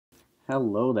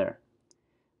Hello there.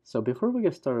 So before we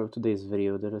get started with today's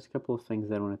video, there's a couple of things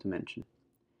that I wanted to mention.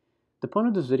 The point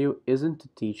of this video isn't to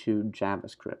teach you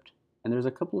JavaScript, and there's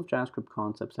a couple of JavaScript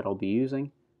concepts that I'll be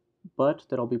using, but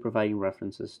that I'll be providing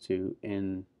references to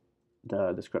in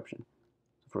the description.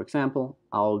 So for example,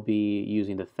 I'll be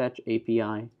using the fetch API,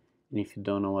 and if you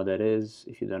don't know what that is,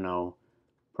 if you don't know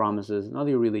promises, not that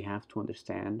you really have to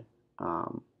understand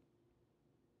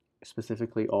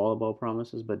specifically all about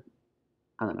promises, but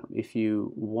I don't know, if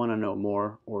you want to know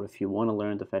more or if you want to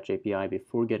learn the Fetch API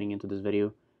before getting into this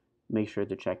video, make sure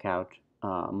to check out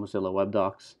Mozilla Web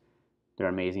Docs. They're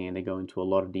amazing and they go into a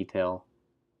lot of detail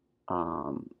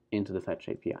into the Fetch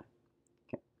API.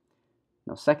 Okay.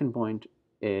 Now, second point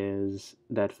is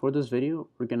that for this video,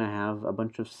 we're going to have a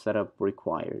bunch of setup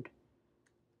required.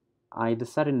 I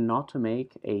decided not to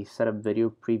make a setup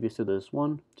video previous to this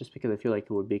one, just because I feel like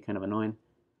it would be kind of annoying.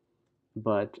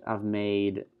 But I've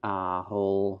made a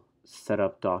whole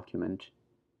setup document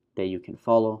that you can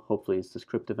follow. Hopefully it's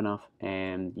descriptive enough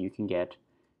and you can get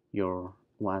your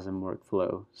WASM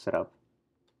workflow set up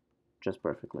just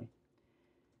perfectly.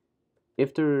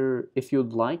 If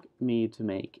you'd like me to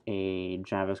make a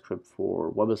JavaScript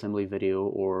for WebAssembly video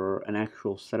or an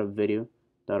actual setup video,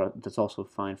 that's also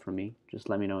fine for me. Just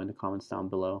let me know in the comments down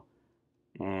below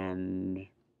and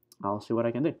I'll see what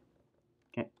I can do.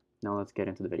 Okay, now let's get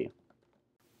into the video.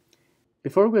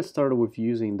 Before we get started with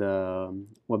using the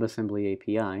WebAssembly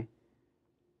API,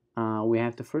 we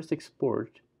have to first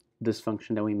export this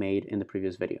function that we made in the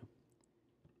previous video.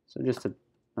 So just a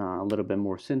little bit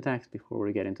more syntax before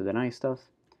we get into the nice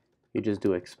stuff. You just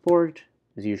do export,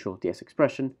 as usual, DS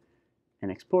expression,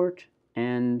 and export.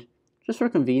 And just for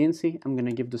conveniency, I'm going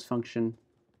to give this function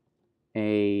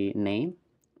a name.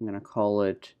 I'm going to call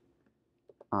it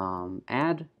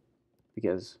add,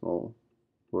 because, well,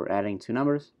 we're adding two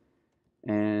numbers.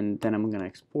 And then I'm going to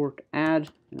export add,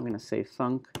 and I'm going to say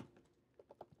func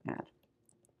add.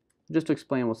 Just to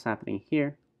explain what's happening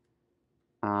here,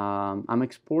 I'm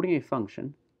exporting a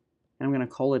function, and I'm going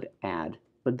to call it add.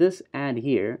 But this add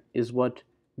here is what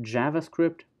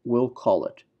JavaScript will call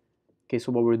it. Okay,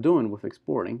 so what we're doing with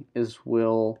exporting is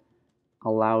we'll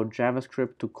allow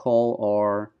JavaScript to call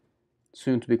our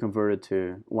soon-to-be converted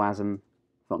to WASM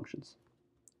functions.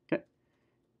 Okay,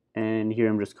 and here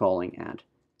I'm just calling add.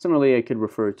 Similarly, I could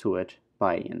refer to it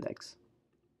by index.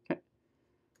 Okay,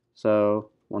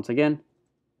 so once again,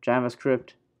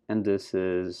 JavaScript, and this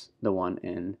is the one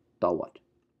in .what.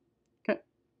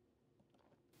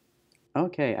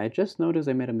 Okay, I just noticed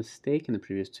I made a mistake in the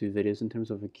previous two videos in terms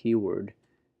of a keyword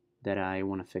that I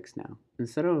want to fix now.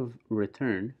 Instead of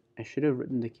return, I should have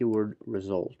written the keyword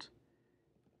result.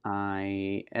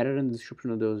 I added in the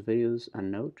description of those videos a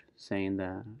note saying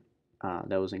that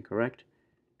that was incorrect.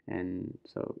 And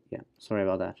so, yeah, sorry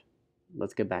about that.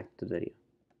 Let's get back to the video.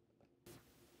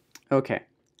 Okay,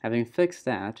 having fixed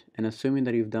that, and assuming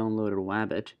that you've downloaded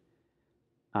Wabbit,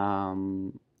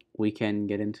 we can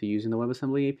get into using the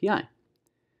WebAssembly API.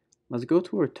 Let's go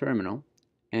to our terminal,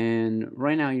 and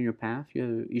right now in your path,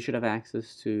 you should have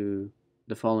access to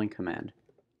the following command,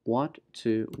 what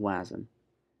to WASM.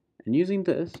 And using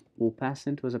this, we'll pass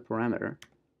into as a parameter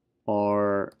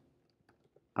our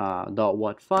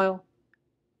 .what file.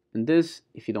 And this,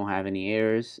 if you don't have any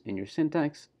errors in your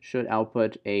syntax, should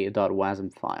output a .wasm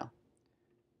file.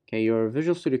 Okay, your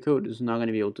Visual Studio Code is not going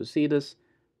to be able to see this,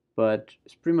 but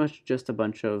it's pretty much just a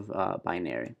bunch of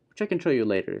binary, which I can show you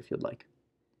later if you'd like.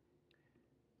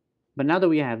 But now that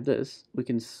we have this, we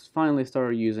can finally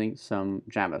start using some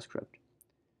JavaScript.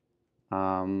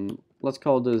 Let's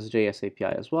call this JS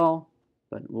API as well,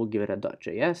 but we'll give it a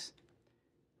 .js.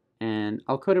 And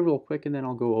I'll code it real quick, and then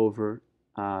I'll go over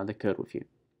the code with you.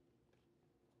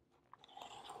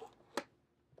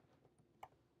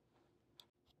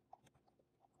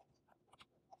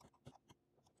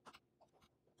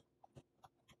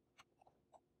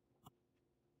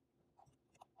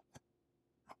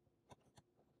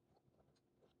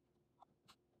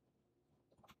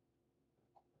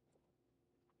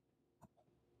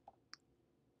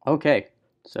 Okay,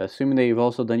 so assuming that you've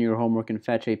also done your homework in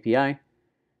Fetch API,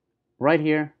 right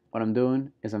here, what I'm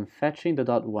doing is I'm fetching the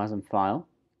 .wasm file,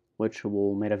 which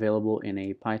will be made available in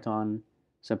a Python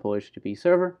simple HTTP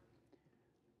server.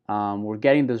 We're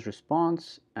getting this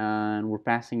response, and we're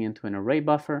passing into an array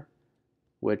buffer,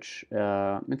 which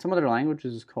in some other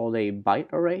languages is called a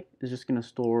byte array. It's just going to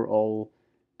store all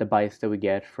the bytes that we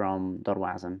get from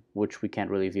 .wasm, which we can't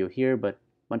really view here, but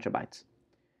a bunch of bytes.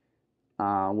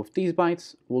 With these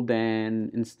bytes, we'll then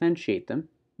instantiate them,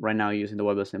 right now using the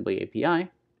WebAssembly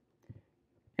API,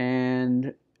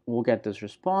 and we'll get this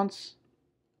response.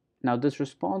 Now this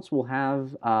response will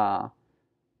have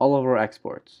all of our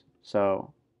exports.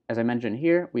 So as I mentioned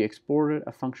here, we exported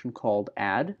a function called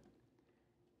add,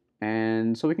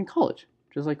 and so we can call it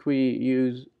just like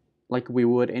we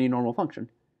would any normal function.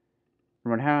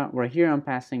 Right here I'm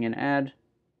passing an add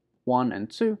 1 and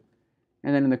 2,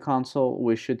 and then in the console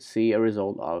we should see a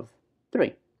result of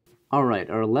 3. Alright,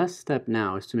 our last step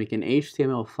now is to make an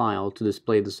HTML file to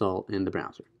display this all in the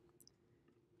browser.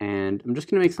 And I'm just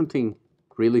going to make something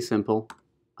really simple,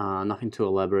 nothing too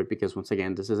elaborate, because once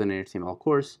again this is an HTML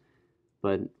course,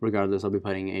 but regardless I'll be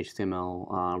putting an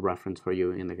HTML reference for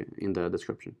you in the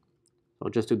description. So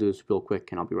I'll just do this real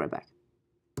quick and I'll be right back.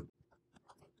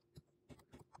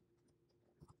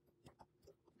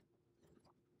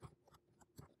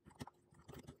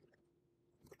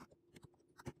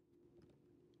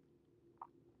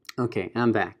 Okay,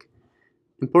 I'm back.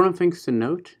 Important things to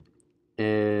note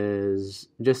is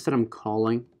just that I'm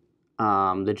calling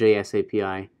the JS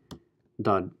API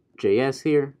 .js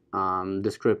here.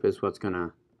 The script is what's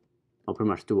gonna pretty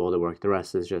much do all the work. The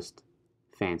rest is just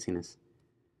fanciness.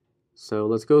 So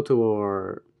let's go to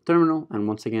our terminal, and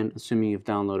once again, assuming you've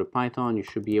downloaded Python, you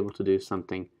should be able to do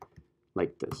something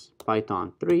like this: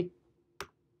 Python 3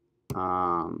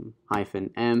 -m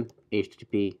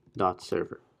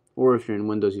http.server. Or if you're in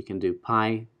Windows, you can do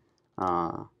py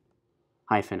 -m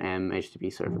http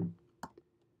server.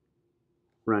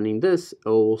 Running this, it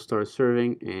will start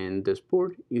serving in this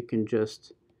port. You can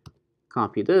just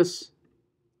copy this,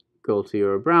 go to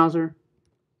your browser,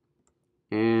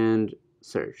 and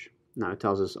search. Now it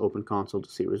tells us open console to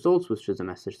see results, which is the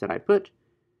message that I put.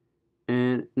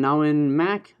 And now in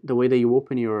Mac, the way that you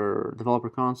open your developer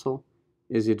console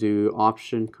is you do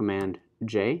Option Command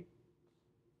J,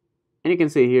 and you can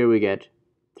see here we get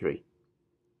 3.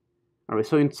 Alright,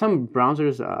 so in some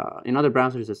browsers, in other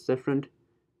browsers it's different,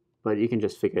 but you can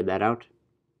just figure that out.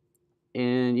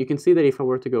 And you can see that if I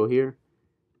were to go here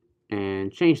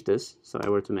and change this, so I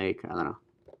were to make, I don't know,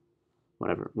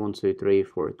 whatever, 1, 2, 3,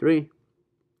 4, 3,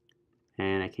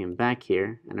 and I came back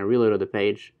here and I reloaded the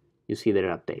page, you see that it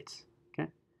updates. Okay,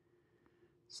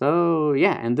 so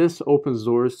yeah, and this opens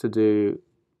doors to do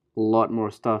a lot more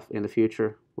stuff in the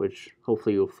future, which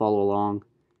hopefully you'll follow along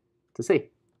to see.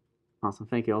 Awesome,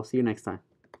 thank you. I'll see you next time.